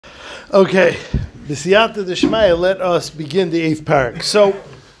Okay, B'siyata D'Shmaya, let us begin the 8th parak. So,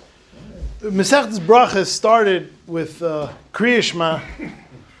 Masechtas Brachas started with Kriya Shema.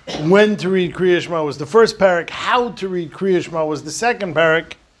 When to read Kriya Shema was the first parak. How to read Kriya Shema was the second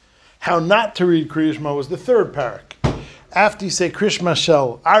parak. How not to read Kriya Shema was the third parak. After you say Kriya Shema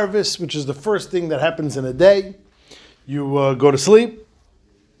Shel Arvis, which is the first thing that happens in a day, you go to sleep,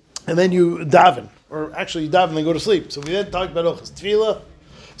 and then you daven. Or actually, you daven and then go to sleep. So we then talked about Ochas Tefillah.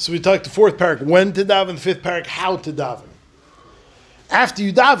 So we talked the fourth parak, when to daven, the fifth parak, how to daven. After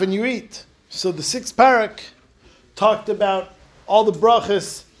you daven, you eat. So the sixth parak talked about all the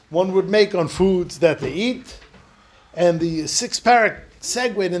brachas one would make on foods that they eat. And the sixth parak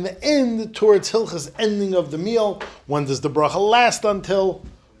segued in the end towards Hilchas ending of the meal. When does the bracha last until?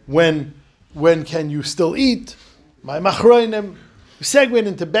 When can you still eat? My machroinim. We segued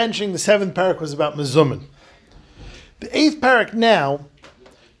into benching. The seventh parak was about mezumin. The eighth parak now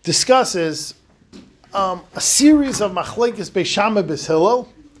discusses a series of machlekes Beis Shammai Beis Hillel,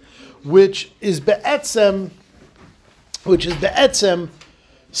 which is be'etzem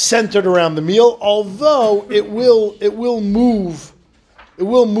centered around the meal, although it will move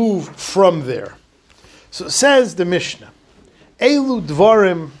from there. So it says the Mishnah, Elu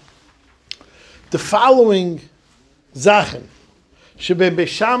Dvarim, the following Zachin, Sheben Beis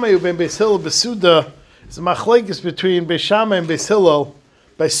Shammai uben Beis Hillel besuda, is a machlekes between Beis Shammai and Beis Hillel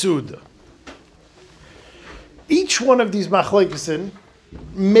by Suda. Each one of these machlekesin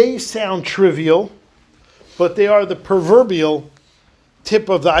may sound trivial, but they are the proverbial tip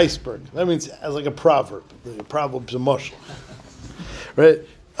of the iceberg. That means as like a proverb. The proverb's a mushal. Right?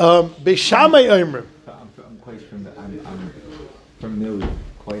 Beis Shammai Omer. I'm quite familiar. I'm familiar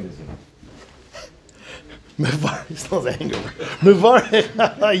quite as He smells anger. Mevarech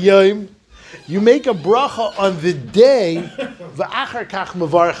Hayom. You make a bracha on the day, v'achar kach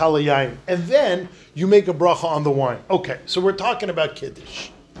mevarech al hayayin, and then you make a bracha on the wine. Okay, so we're talking about Kiddush.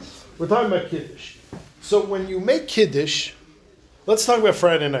 So when you make Kiddush, let's talk about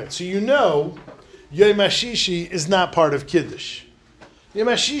Friday night. So you know, Yom HaShishi is not part of Kiddush. Yom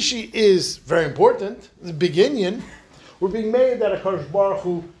HaShishi is very important. It's a big inyan. We're being made that HaKadosh Baruch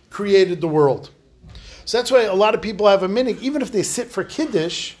Hu created the world. So that's why a lot of people have a minhag, even if they sit for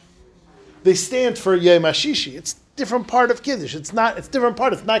Kiddush, they stand for Yom HaShishi. It's different part of Kiddush. It's not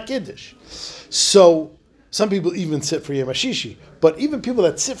Kiddush. So some people even sit for Yom HaShishi. But even people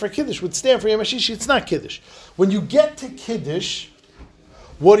that sit for Kiddush would stand for Yom HaShishi. It's not Kiddush. When you get to Kiddush,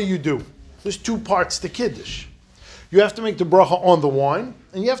 what do? There's two parts to Kiddush. You have to make the bracha on the wine,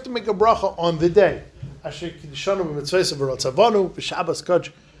 and you have to make a bracha on the day.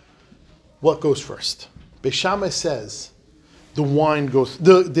 What goes first? Beis Shammai says, the wine goes,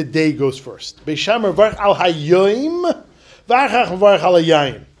 the day goes first. Beis Shammai varch al hayoim, v'achach varch al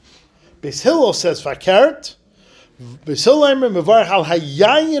hayayin. Beis Hillel says fakert. Beis Hillel varch al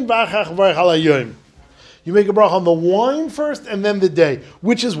hayayin, v'achach varch al hayoim. You make a bracha on the wine first, and then the day,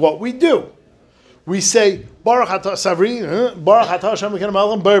 which is what we do. We say Baruch Atah Savri, Baruch Atah Hashem Elokeinu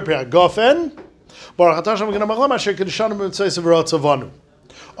Melech Bar Gofen, Baruch Atah Hashem Elokeinu Melech Asher Kiddushanu B'Mitzvos V'Ratzavanu.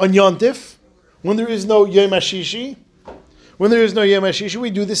 On Yontif, when there is no Yom HaShishi, we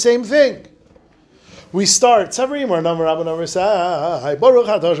do the same thing. We start Savrim or Namar Rabban Namar Sai Baruch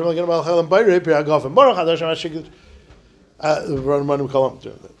Atah Hashem Elokeinu Melech Haolam Bar Gofen, Baruch Atah Hashem Asher Kiddushanu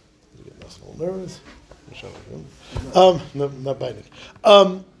nervous. Not biting.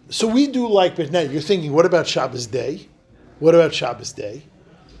 So we do like, but now you're thinking, what about Shabbos day?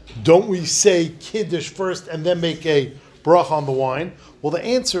 Don't we say Kiddush first and then make a bracha on the wine? Well, the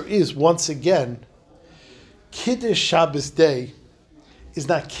answer is, once again, Kiddush Shabbos day is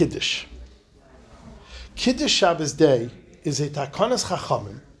not Kiddush. Kiddush Shabbos day is a takanas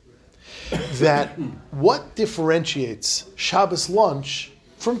chachamim that what differentiates Shabbos lunch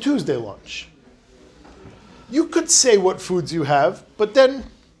from Tuesday lunch? You could say what foods you have, but then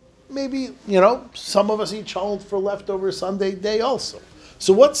maybe, some of us eat challah for leftover Sunday day also.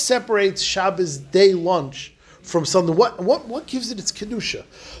 So what separates Shabbos day lunch from Sunday? What gives it its kedusha?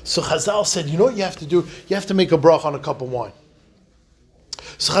 So Chazal said, you know what you have to do? You have to make a bracha on a cup of wine.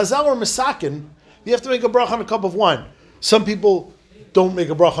 So Chazal or Mesakin, you have to make a bracha on a cup of wine. Some people don't make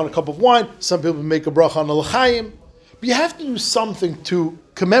a bracha on a cup of wine. Some people make a bracha on a l'chaim. But you have to do something to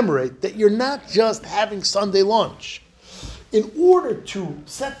commemorate that you're not just having Sunday lunch. In order to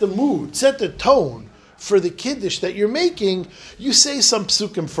set the mood, set the tone for the Kiddush that you're making, you say some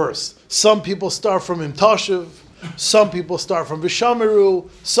psukim first. Some people start from Im Tashiv, some people start from V'Shamiru,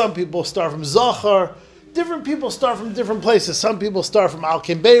 some people start from Zachar. Different people start from different places. Some people start from Al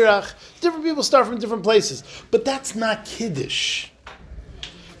Kim Beirach. Different people start from different places. But that's not Kiddush.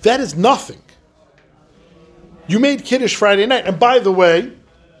 That is nothing. You made Kiddush Friday night. And by the way,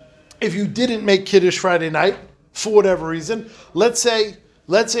 if you didn't make Kiddush Friday night, for whatever reason, let's say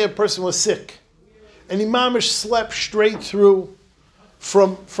a person was sick, and the mamish slept straight through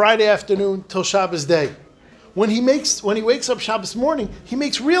from Friday afternoon till Shabbos day. When he wakes up Shabbos morning, he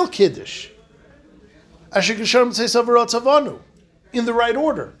makes real Kiddush. Asher Geshem Tzeisav Ratzavanu, in the right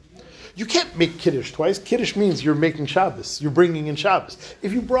order. You can't make Kiddush twice. Kiddush means you're making Shabbos. You're bringing in Shabbos.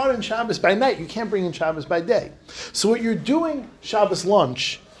 If you brought in Shabbos by night, you can't bring in Shabbos by day. So what you're doing Shabbos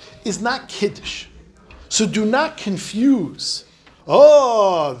lunch is not Kiddush. So do not confuse.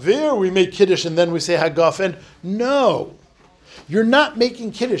 Oh, there we make Kiddush and then we say Hagafen. No. You're not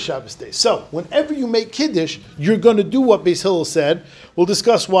making Kiddush Shabbos day. So whenever you make Kiddush, you're going to do what Beis Hillel said. We'll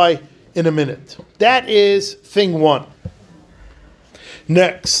discuss why in a minute. That is thing one.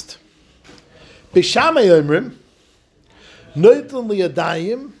 Next. Beis Shammai Omrim, Noitlin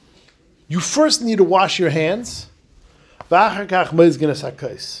liyadayim, you first need to wash your hands, v'achar kach mezgenes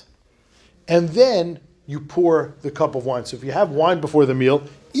hakos, and then you pour the cup of wine. So if you have wine before the meal,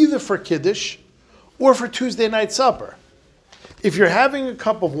 either for Kiddush or for Tuesday night supper, if you're having a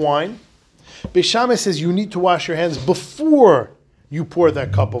cup of wine, Beis Shammai says you need to wash your hands before you pour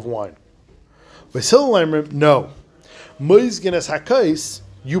that cup of wine. Beis Hillel Omrim, no. Mezgenes hakos,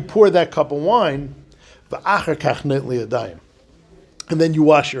 you pour that cup of wine, and then you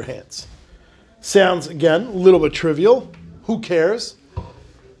wash your hands. Sounds, again, a little bit trivial. Who cares?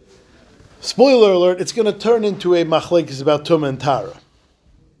 Spoiler alert, it's going to turn into a machlekes about Tumah and Tara.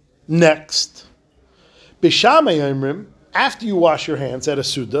 Next. Beis Shammai Omrim, after you wash your hands at a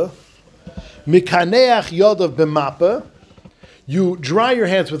Suda, Mikaneach yodav b'mapa, you dry your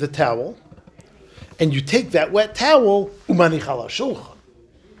hands with a towel, and you take that wet towel, umanichal shulchan.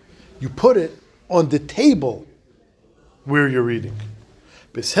 You put it on the table where you're eating.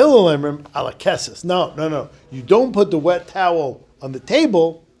 Beis Hillel Omrim ala keses. No. You don't put the wet towel on the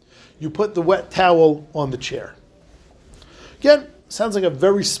table. You put the wet towel on the chair. Again, sounds like a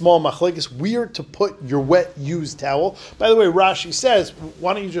very small machlekes. Weird to put your wet used towel. By the way, Rashi says,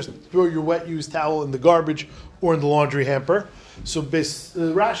 why don't you just throw your wet used towel in the garbage or in the laundry hamper? So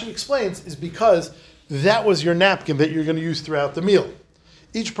Rashi explains is because that was your napkin that you're going to use throughout the meal.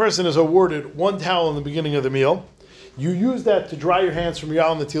 Each person is awarded one towel in the beginning of the meal. You use that to dry your hands from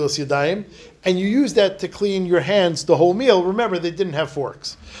Yal Natilas Yadayim, and you use that to clean your hands the whole meal. Remember, they didn't have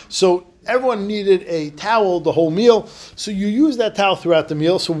forks. So everyone needed a towel the whole meal, so you use that towel throughout the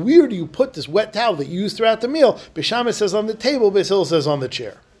meal. So where do you put this wet towel that you use throughout the meal? Beis Shammai says on the table, Beis Hillel says on the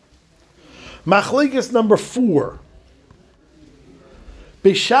chair. Machlekes number 4.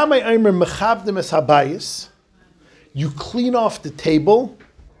 Beis Shammai Omer mechabdim es habayis. You clean off the table.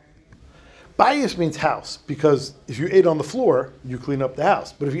 Bayis means house, because if you ate on the floor, you clean up the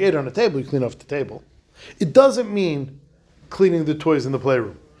house. But if you ate on a table, you clean off the table. It doesn't mean cleaning the toys in the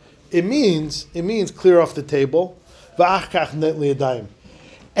playroom. It means clear off the table,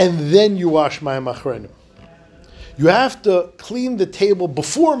 and then you wash mayim achronim. You have to clean the table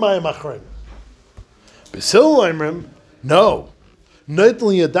before mayim achronim. Beis Hillel Omrim, no. You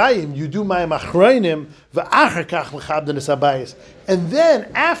do mayim achronim, and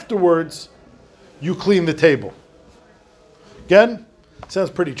then afterwards you clean the table. Again, sounds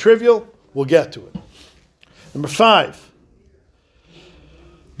pretty trivial. We'll get to it. Number 5.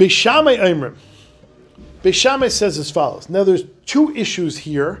 Beis Shammai Omrim. Beis Shammai says as follows. Now there's 2 issues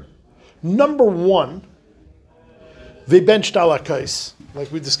here. Number 1, they benched ala kais,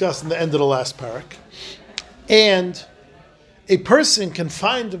 like we discussed in the end of the last parak. And a person can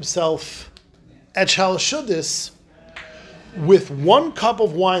find himself at Shalashudis with 1 cup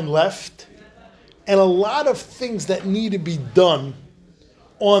of wine left and a lot of things that need to be done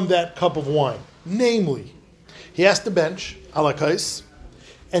on that cup of wine. Namely, he has to bench ala kais,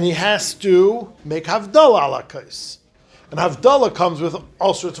 and he has to make havdalah ala kais. And havdalah comes with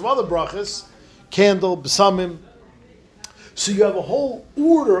all sorts of other brachas, candle, besamim. So you have a whole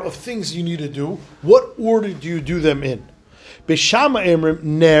order of things you need to do. What order do you do them in? Beis Shammai Omrim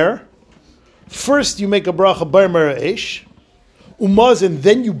ner. First you make a bracha bar mera'ish. Umazin,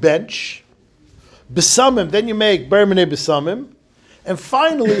 then you bench. Besamim, then you make bar minei besamim. And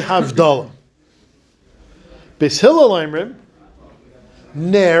finally havdalah. Beis Hillel Omrim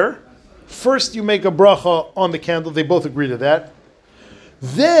ner. First you make a bracha on the candle. They both agree to that.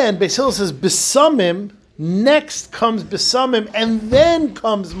 Then Beis Hillel says besamim. Next comes besamim, and then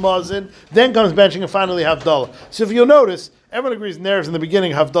comes mazin, then comes benching, and finally havdalah. So if you'll notice, everyone agrees nerves in the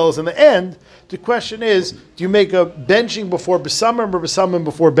beginning, havdalahs in the end. The question is, do you make a benching before besamim or besamim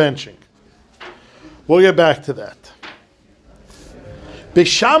before benching? We'll get back to that.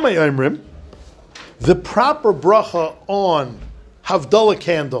 Beishamai Omrim, the proper bracha on Havdalah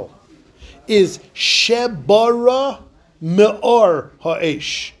candle is Shebara Me'or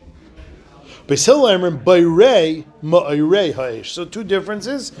Ha'esh. Beis Hillel Omrim Bayrei Ma'irei Ha'esh. So two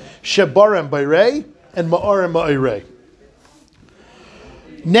differences, Shebara and Bayrei, and Ma'or and Ma'irei.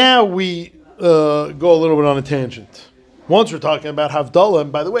 Now we go a little bit on a tangent. Once we're talking about Havdalah,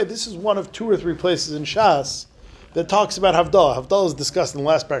 and by the way, this is one of 2 or 3 places in Shas that talks about Havdalah. Havdalah is discussed in the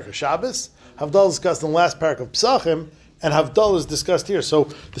last parak of Shabbos, Havdalah is discussed in the last parak of Pesachim, and Havdalah is discussed here. So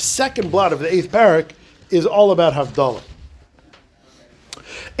the second blot of the 8th parak is all about Havdalah.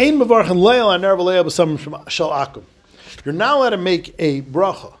 Ein mevarchen leil anar v'leil b'samim shel akum. You're not allowed to make a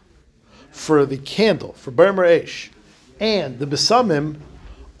bracha for the candle, for Bar Eish, and the besamim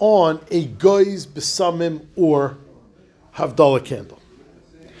on a goy's besamim or Havdalah candle.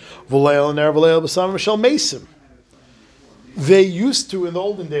 V'leil anar v'leil b'samim shel mesim. They used to, in the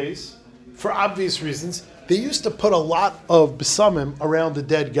olden days, for obvious reasons, they used to put a lot of besamim around the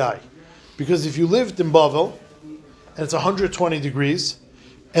dead guy. Because if you lived in Bavel, and it's 120 degrees,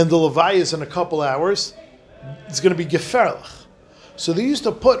 and the Levaya is in a couple hours, it's going to be geferlich. So they used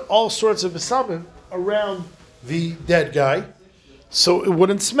to put all sorts of besamim around the dead guy, so it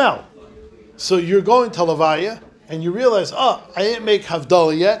wouldn't smell. So you're going to Levaya, and you realize, I didn't make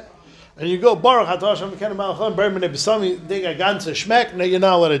Havdalah yet, and you go, Baruch Atah Hashem Elokeinu melech haolam, bar minei besamim, they got ganze shmek. No, you're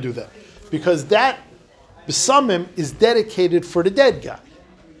not allowed to do that. Because that besamim is dedicated for the dead guy.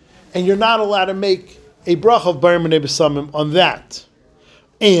 And you're not allowed to make a bracha of bar minei besamim on that.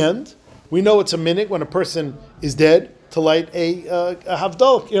 And we know it's a minute when a person is dead to light a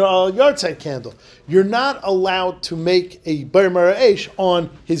havdalah, a yahrzeit candle. You're not allowed to make a bar eish on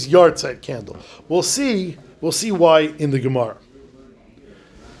his yahrzeit candle. We'll see why in the Gemara.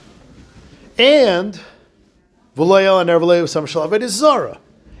 And v'loyel aner v'loyel b'samim shel aved zara,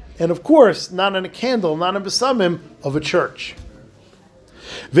 and of course not on a candle, not on besamim of a church.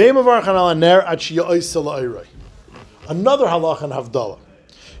 Another halacha in Havdalah.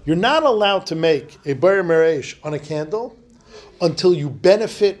 You're not allowed to make a bar mereish on a candle until you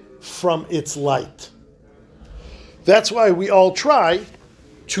benefit from its light. That's why we all try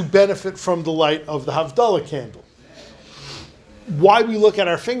to benefit from the light of the Havdalah candle. Why we look at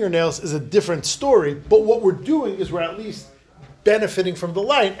our fingernails is a different story, but what we're doing is we're at least benefiting from the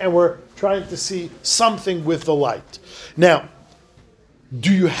light, and we're trying to see something with the light. Now,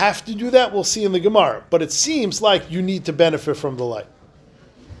 do you have to do that? We'll see in the Gemara, but it seems like you need to benefit from the light.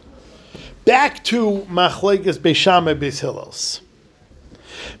 Back to Machlekes Beis Shammai Beis Hillel's.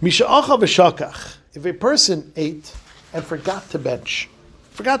 Misha acha v'shakach. If a person ate and forgot to bench,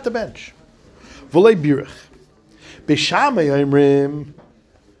 v'lei birich. Beis Shammai omrim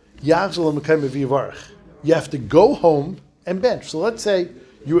yachzol l'mekayim v'yivarach. You have to go home and bench. So let's say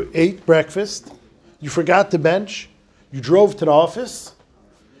you ate breakfast, you forgot to bench, you drove to the office,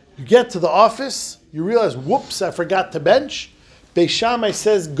 you get to the office, you realize, whoops, I forgot to bench. Beis Shammai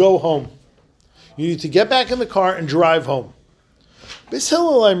says, go home. You need to get back in the car and drive home. Beis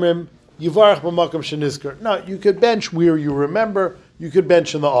Hillel omrim yivarach b'makom shenizkar. No, you could bench where you remember, you could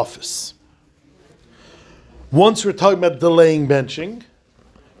bench in the office. Once we're talking about delaying benching,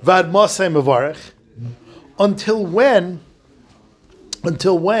 vad masay mevarech, until when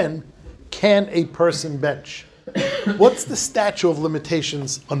can a person bench? What's the statute of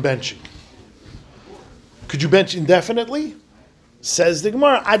limitations on benching? Could you bench indefinitely? Says the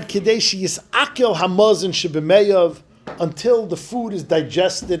Gemara, ad kadeshi yis'akel hamazon shebemeyav, until the food is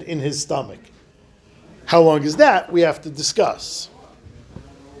digested in his stomach. How long is that? We have to discuss.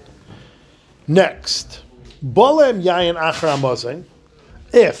 Next. Bolem yayin achar hamazon,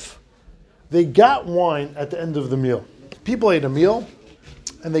 if they got wine at the end of the meal. People ate a meal,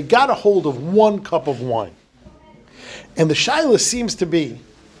 and they got a hold of 1 cup of wine. And the shaila seems to be,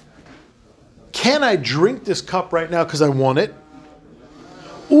 can I drink this cup right now because I want it?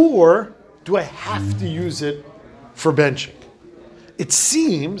 Or do I have to use it for benching? It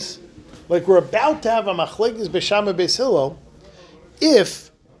seems like we're about to have a machlekes Beis Shammai Beis Hillel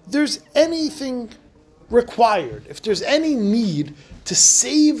if there's anything required, if there's any need to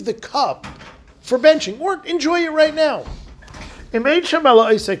save the cup for benching, or enjoy it right now. Say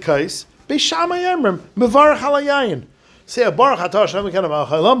a baruch atah Hashem Elokeinu melech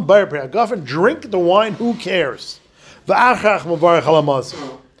haolam, bar pri hagafen, drink the wine, who cares?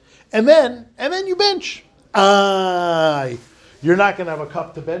 And then you bench. You're not going to have a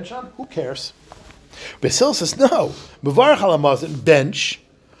cup to bench on? Who cares? Beis Hillel says, no. Bench.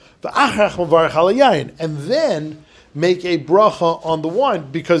 And then make a bracha on the wine,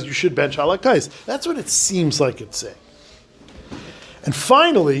 because you should bench halakais. That's what it seems like it's saying. And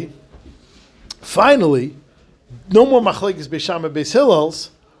finally, no more machlekes Beis Shammai Beis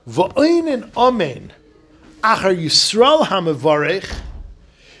Hillel's. Va'oinen amen achar Yisrael hamevarech.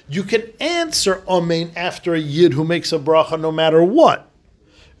 You can answer amen after a yid who makes a bracha no matter what.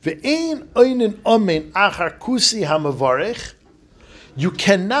 Ve'ein oinen amen achar kusi hamevarech. You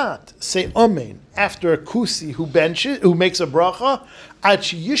cannot say amen after a kusi who makes a bracha ad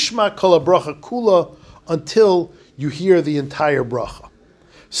yishma kol bracha kula, until you hear the entire bracha.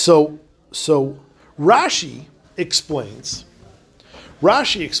 So Rashi explains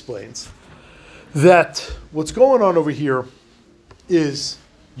that what's going on over here is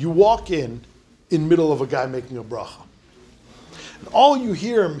you walk in middle of a guy making a bracha. And all you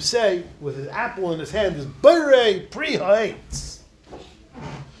hear him say with his apple in his hand is Beirei Pri Ha'etz.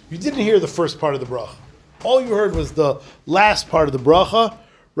 You didn't hear the first part of the bracha. All you heard was the last part of the bracha.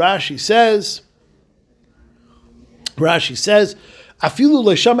 Rashi says, Afilu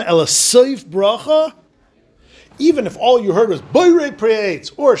leishama ela seif bracha, even if all you heard was Beirei Pri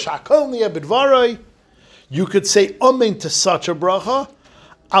Ha'etz or Shakol Niya B'dvarei, you could say amen to such a bracha.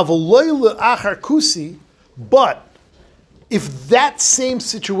 Avaloi le'achar kusi, but if that same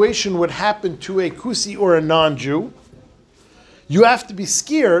situation would happen to a kusi or a non-Jew, you have to be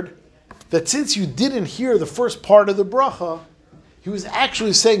scared that since you didn't hear the first part of the bracha, he was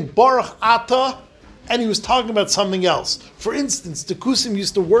actually saying Baruch Ata, and he was talking about something else. For instance, the Kusim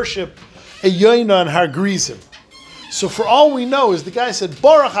used to worship a Yoina and Har Grizim. So for all we know is the guy said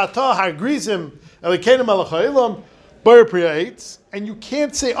Baruch Ata Har Grizim Elokeinu Melech Ha'olam Beirei Pri Ha'etz, and you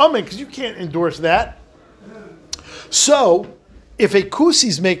can't say Amen because you can't endorse that. So if a Kusi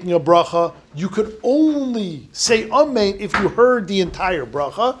is making a bracha, you could only say Amen if you heard the entire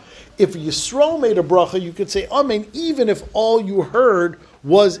bracha. If Yisrael made a bracha, you could say Amen even if all you heard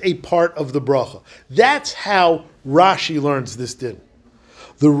was a part of the bracha. That's how Rashi learns this din.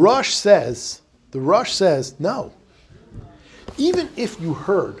 The Rosh says, no. Even if you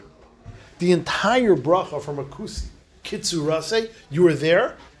heard the entire bracha from a Kusi, Kitsurase, you were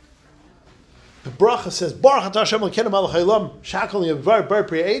there, the bracha says, Baruch Atah Hashem Elokeinu Melech Ha'olam Shakol Niya B'dvarei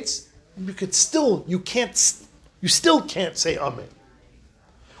Pri Ha'etz, you still can't say Amen.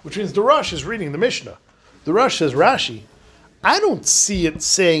 Which means the Rosh is reading the Mishnah. The Rosh says, Rashi, I don't see it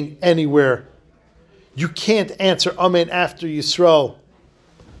saying anywhere you can't answer Amen after Yisrael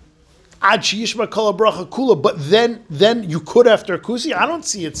Ad Sheyishma Kol Bracha Kula, but then you could after a Kusi. I don't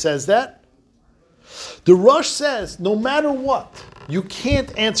see it says that. The Rosh says, no matter what, you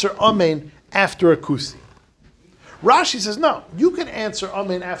can't answer Amen after a Kusi. Rashi says, no, you can answer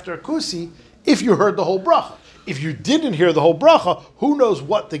Amen after a Kusi if you heard the whole bracha. If you didn't hear the whole bracha, who knows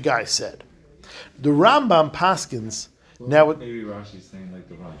what the guy said? The Rambam paskins. Well, now maybe Rashi's saying like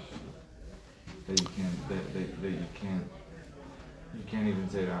the Rosh, that you can't even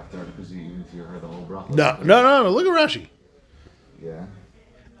say it after because even if you heard the whole bracha. No. Look at Rashi. Yeah.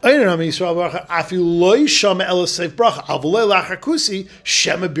 In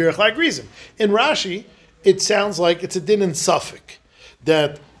Rashi, it sounds like it's a din in Suffolk.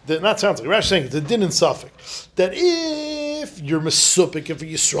 Rashi saying it's a din in Suffolk. That if you're Mesupik, if a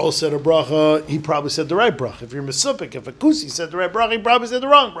Yisrael said a bracha, he probably said the right bracha. If you're Mesupik, if a Kusi said the right bracha, he probably said the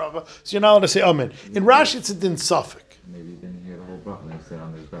wrong bracha. So you're not allowed to say Amen. In Rashi, it's a din Suffolk. Maybe you didn't hear the whole bracha. They said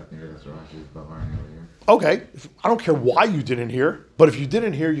on this back here, that's Rashi's Bavaring over here. Okay, I don't care why you didn't hear, but if you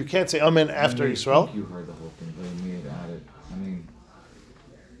didn't hear, you can't say Amen after Yisrael. I think you heard the whole thing, but you may have added.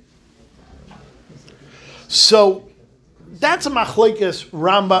 So that's a machlekes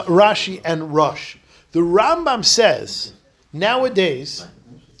Rashi and Rosh. The Rambam says nowadays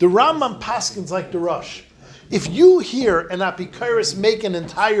the Rambam paskins like the Rosh. If you hear an apikaris make an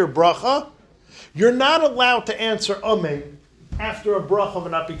entire bracha, you're not allowed to answer Amen after a bracha of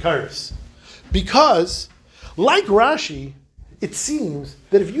an apikaris. Because, like Rashi, it seems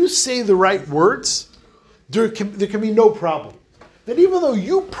that if you say the right words, there can be no problem. That even though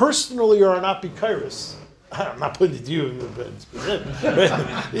you personally are an apikaris, I'm not putting it to you, but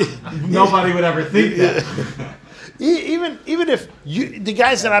Nobody would ever think that. Even if the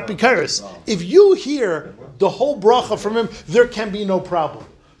guy's an apikaris, if you hear the whole bracha from him, there can be no problem.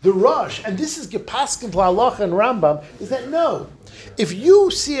 The Rosh, and this is Gepaskin Halacha and Rambam, is that no. If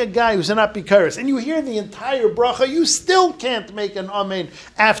you see a guy who's an apikaris and you hear the entire bracha, you still can't make an amen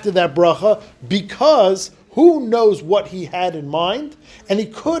after that bracha because who knows what he had in mind? And he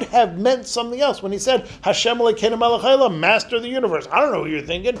could have meant something else when he said Hashem Elokeinu Melech Ha'olam, Master of the Universe. I don't know what you're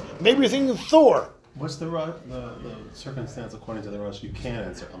thinking. Maybe you're thinking Thor. What's the circumstance according to the Rosh you can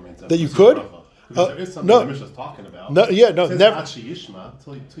answer amen? That you could? There is something the Mishnah is talking about. No, never. There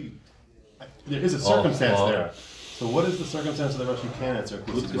is a circumstance there. So what is the circumstance of the Rosh you can answer?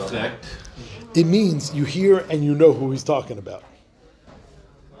 Kusi's bracha? It means you hear and you know who he's talking about.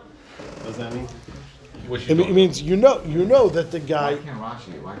 What does that mean? It means you know that the guy.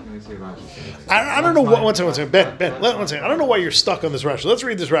 Why can't they say Rashi? I don't know what. One second. Ben. One second. I don't know why you're stuck on this Rashi. Let's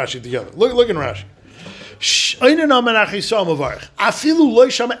read this Rashi together. Look in Rashi. By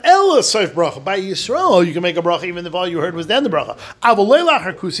Yisrael, you can make a bracha even if all you heard was then the bracha.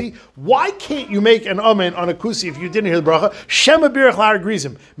 Why can't you make an amen on a kusi if you didn't hear the bracha? Shema birach har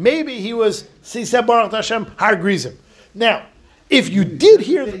grizim. Maybe he said baruch Hashem har grizim. Now, if you did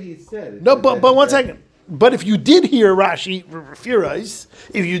hear, but 1 second. But if you did hear Rashi Firais,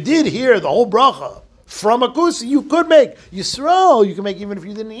 if you did hear the whole bracha from a kusi, you could make Yisrael. You can make even if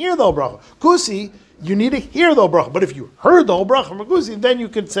you didn't hear the whole bracha. Kusi, you need to hear the whole bracha. But if you heard the whole bracha from a kusi, then you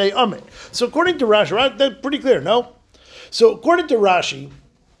could say amen. So according to Rashi, that's pretty clear, no? So according to Rashi,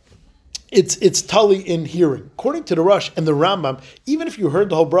 it's tali in hearing. According to the Rush and the Rambam, even if you heard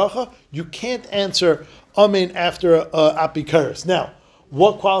the whole bracha, you can't answer amen after apikaris. Now,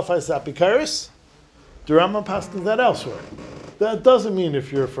 what qualifies as apikaris? The Rambam passes that elsewhere. That doesn't mean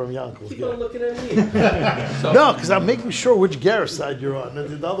if you're from Yankel. Keep on looking at me. No, because I'm making sure which Ger side you're on.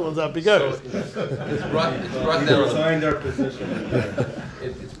 And the other one's apikaris. It's brought down. Signed our position.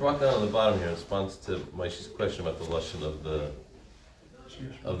 It's brought down on the bottom here in response to Maishi's question about the lashon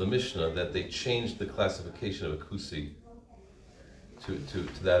of the Mishnah, that they changed the classification of a kusi to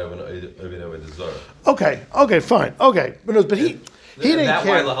that of an Ovid Zara. Okay, fine. Okay, but he didn't that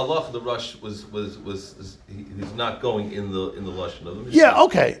care. why the halach, the Rush he's not going in the lashon of the Mishnah. Yeah,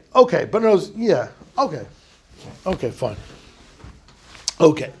 okay, but it was, okay, fine.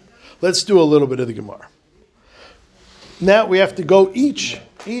 Okay, let's do a little bit of the Gemara. Now we have to go each.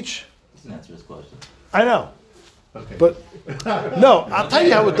 Doesn't answer his question. I know, Okay. but no, I'll tell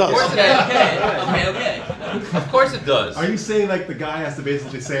you how it does. Okay. Of course it does. Are you saying like the guy has to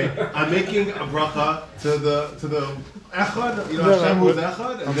basically say, I'm making a bracha to the echad, No, Hashem no, who's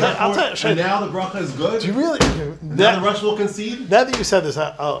echad, and I'll tell you, and now the bracha is good? Do you really? Now the Rush will concede? Now that you said this,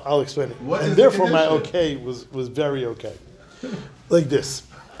 I'll explain it. What and is the therefore, my condition? okay was very okay. Like this.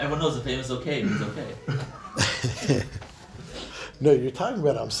 Everyone knows the famous okay means okay. No, you're talking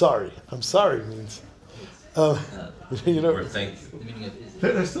about I'm sorry. I'm sorry means, you know. Or thank you. The meaning of is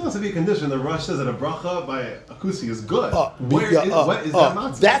There still has to be a condition. The Rush says that a bracha by a kusi is good. What Is that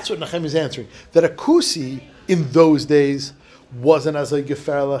not? That's what Nachem is answering. That a kusi in those days wasn't as a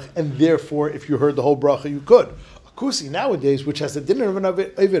geferlach, and therefore, if you heard the whole bracha, you could. A kusi nowadays, which has the dinner of an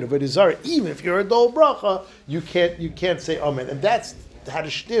avid zara, even if you heard the whole bracha, you can't say amen, and that's how to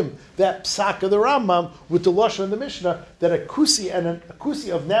shtim that psak of the Rambam with the lashon of the Mishnah that a kusi and a kusi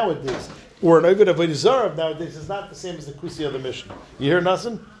of nowadays or an avid zara of nowadays is not the same as the kusi of the Mishnah. You hear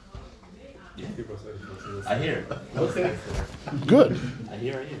nothing? I hear. Good. I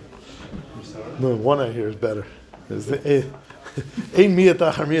hear. No, one I hear is better. Ein miyat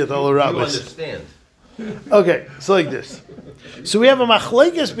achar miyat al You rabbis. understand. Okay, so like this. So we have a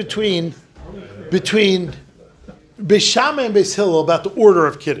machlekes between Beis Shammai and Beis Hillel about the order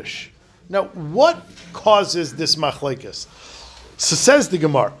of Kiddush. Now, what causes this machlekes? So says the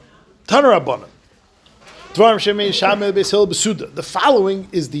Gemara, Taner Rabbanan, Dvarim Shemei Beis Shammai Beis Hillel Besuda. The following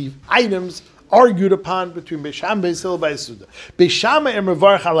is the items argued upon between Beis Shammai and Beis Hillel by Besuda. Beis Shammai and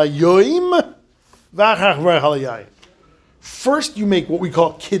Mevarch al hayoim, v'achar mevarch al hayayin. First, you make what we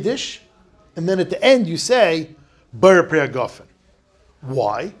call Kiddush, and then at the end you say, Bar Pri Hagafen.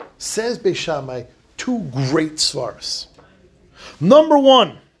 Why? Says Beis Shammai, two great svaras. Number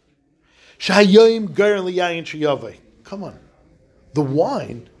one, Shahayoim Ger Liyayin Sheyaveh. Come on. The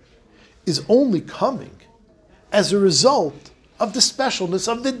wine is only coming as a result of the specialness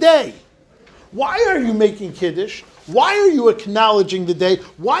of the day. Why are you making Kiddush? Why are you acknowledging the day?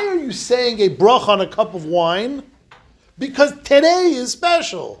 Why are you saying a brach on a cup of wine? Because today is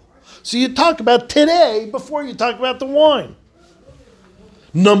special. So you talk about today before you talk about the wine.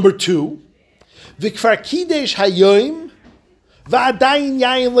 Number two, V'kfar kidesh hayoim v'adayin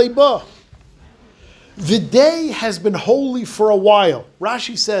yayin leiba. The day has been holy for a while.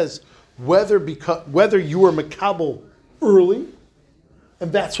 Rashi says whether you were makabel early,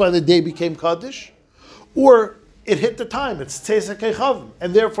 and that's why the day became kaddish, or it hit the time. It's tzeisak echavim,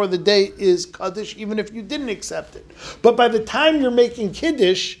 and therefore the day is kaddish even if you didn't accept it. But by the time you're making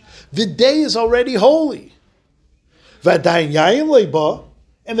kiddush, the day is already holy. V'adayin yayin leiba.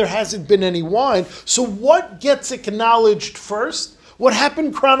 And there hasn't been any wine. So what gets acknowledged first? What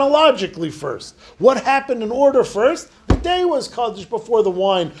happened chronologically first? What happened in order first? The day was Kaddish before the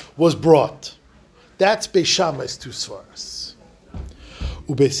wine was brought. That's Beis Shammai's two svaras.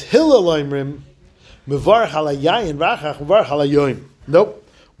 Ubeis Hillel oimrim Mevarch ala yayin v'achach mevarch ala yoin. Nope.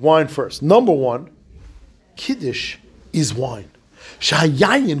 Wine first. Number one, Kiddush is wine.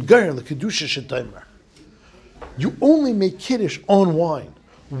 Shahayayin ger l'kedusha shetaymer. You only make Kiddush on wine.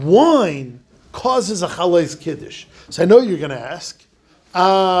 Wine causes a chalais Kiddush. So I know you're going to ask,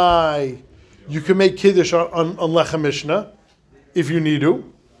 you can make Kiddush on Lechem Mishnah if you need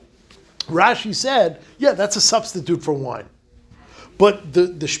to. Rashi said, yeah, that's a substitute for wine. But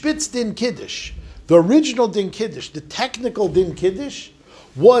the Spitz Din Kiddush, the original Din Kiddush, the technical Din Kiddush,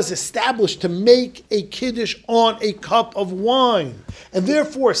 was established to make a Kiddush on a cup of wine. And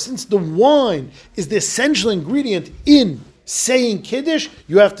therefore, since the wine is the essential ingredient in saying Kiddush,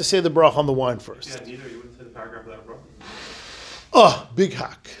 you have to say the bracha on the wine first. Yeah, neither. You wouldn't say the paragraph without a bracha. Oh, big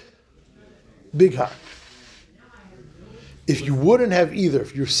hack. Big hack. If you wouldn't have either,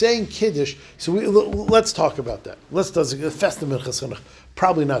 if you're saying Kiddush, so let's talk about that. Let's do a festival,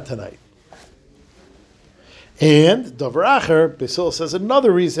 probably not tonight. And Davar Acher, Basil says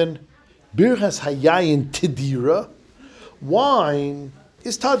another reason, Birchas Hayayin Tidira, wine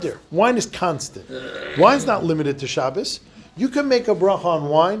is tadir. Wine is constant. Wine's not limited to Shabbos. You can make a bracha on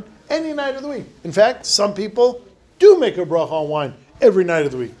wine any night of the week. In fact, some people do make a bracha on wine every night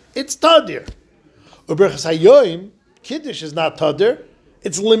of the week. It's tadir. Birchas Hayoim, Kiddush is not tadir.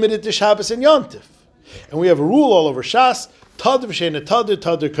 It's limited to Shabbos and Yontif. And we have a rule all over Shas, tadir v'sheina tadir,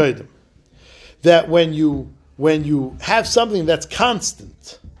 tadir kodim. That when you have something that's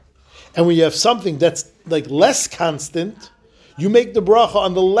constant, and when you have something that's like less constant, you make the bracha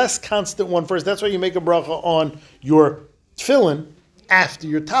on the less constant one first. That's why you make a bracha on your tefillin after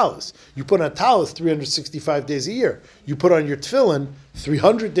your talis. You put on talis 365 days a year. You put on your tefillin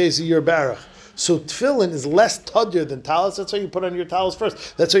 300 days a year barach. So tefillin is less tadir than talis. That's why you put on your talis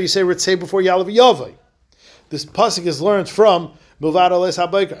first. That's why you say Ritzei before Yalav Yavai. This pasuk is learned from Milvad Oles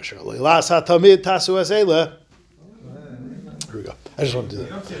HaBaykar. Leilas HaTamid Tasu Esela. Here we go. I just want to do You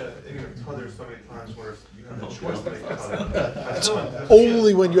that. don't see that in your Tudor so many times where you have the choice to make Tudor.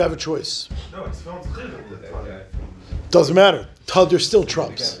 Only when you have a choice. No, it's filmed Tudor. Doesn't matter. Tudor still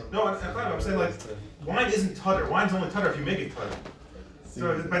trumps. No, I'm saying like, wine isn't Tudor. Wine's only Tudor if you make it Tudor.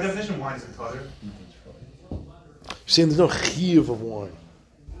 So by definition, wine isn't Tudor. You're saying there's no chiyuv of wine.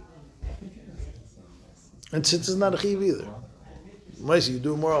 And since it's not a chiyuv either. Maisi, you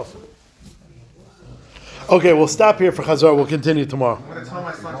do it more often. Okay, we'll stop here for Chazar. We'll continue tomorrow. I'm going to tell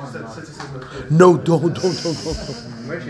my son to sit. No, don't.